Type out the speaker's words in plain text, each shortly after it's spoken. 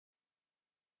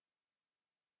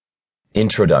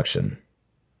Introduction.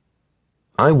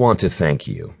 I want to thank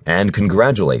you and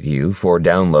congratulate you for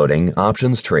downloading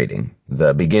Options Trading,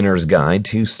 the beginner's guide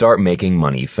to start making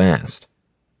money fast.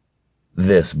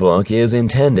 This book is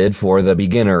intended for the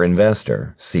beginner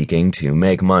investor seeking to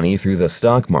make money through the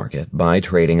stock market by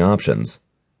trading options.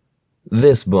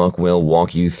 This book will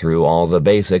walk you through all the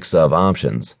basics of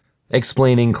options,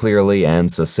 explaining clearly and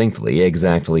succinctly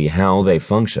exactly how they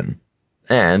function,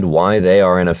 and why they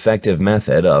are an effective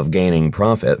method of gaining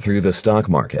profit through the stock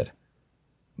market.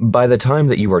 By the time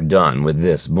that you are done with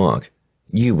this book,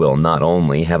 you will not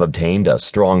only have obtained a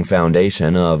strong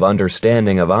foundation of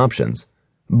understanding of options,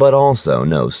 but also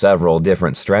know several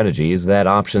different strategies that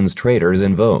options traders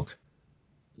invoke.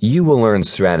 You will learn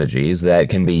strategies that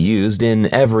can be used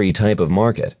in every type of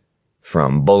market,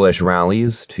 from bullish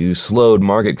rallies to slowed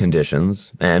market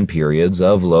conditions and periods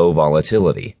of low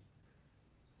volatility.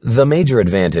 The major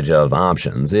advantage of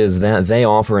options is that they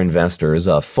offer investors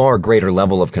a far greater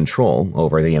level of control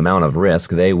over the amount of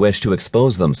risk they wish to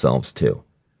expose themselves to.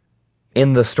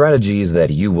 In the strategies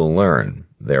that you will learn,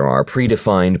 there are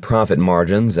predefined profit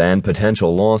margins and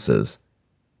potential losses.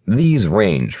 These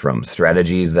range from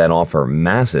strategies that offer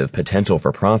massive potential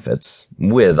for profits,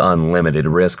 with unlimited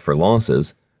risk for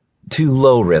losses, to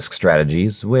low-risk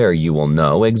strategies where you will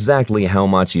know exactly how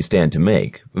much you stand to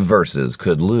make versus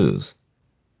could lose.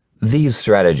 These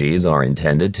strategies are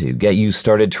intended to get you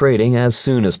started trading as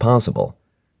soon as possible,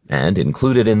 and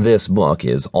included in this book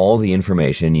is all the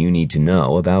information you need to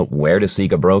know about where to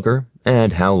seek a broker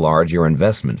and how large your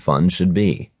investment fund should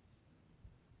be.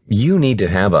 You need to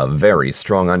have a very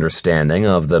strong understanding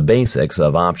of the basics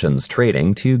of options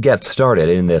trading to get started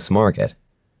in this market.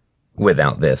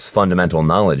 Without this fundamental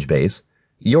knowledge base,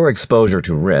 your exposure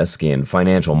to risk in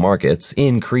financial markets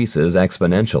increases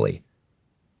exponentially.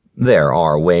 There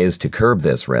are ways to curb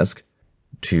this risk,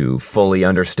 to fully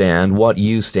understand what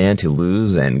you stand to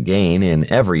lose and gain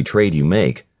in every trade you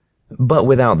make, but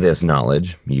without this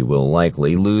knowledge, you will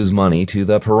likely lose money to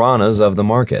the piranhas of the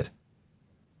market.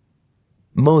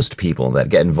 Most people that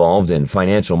get involved in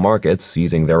financial markets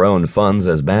using their own funds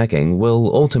as backing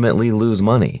will ultimately lose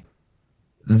money.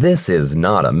 This is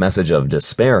not a message of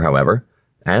despair, however,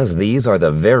 as these are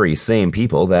the very same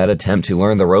people that attempt to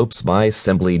learn the ropes by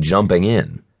simply jumping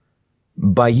in.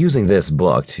 By using this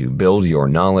book to build your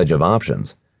knowledge of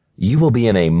options, you will be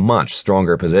in a much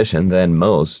stronger position than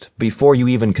most before you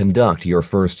even conduct your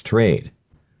first trade.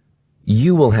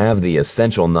 You will have the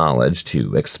essential knowledge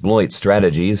to exploit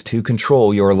strategies to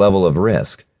control your level of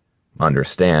risk,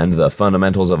 understand the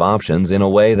fundamentals of options in a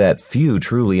way that few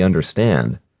truly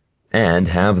understand, and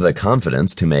have the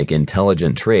confidence to make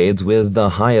intelligent trades with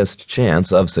the highest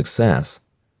chance of success.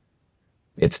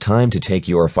 It's time to take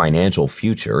your financial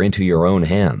future into your own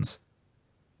hands.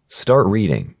 Start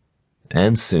reading,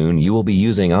 and soon you will be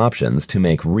using options to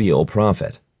make real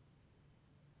profit.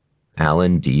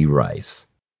 Alan D. Rice.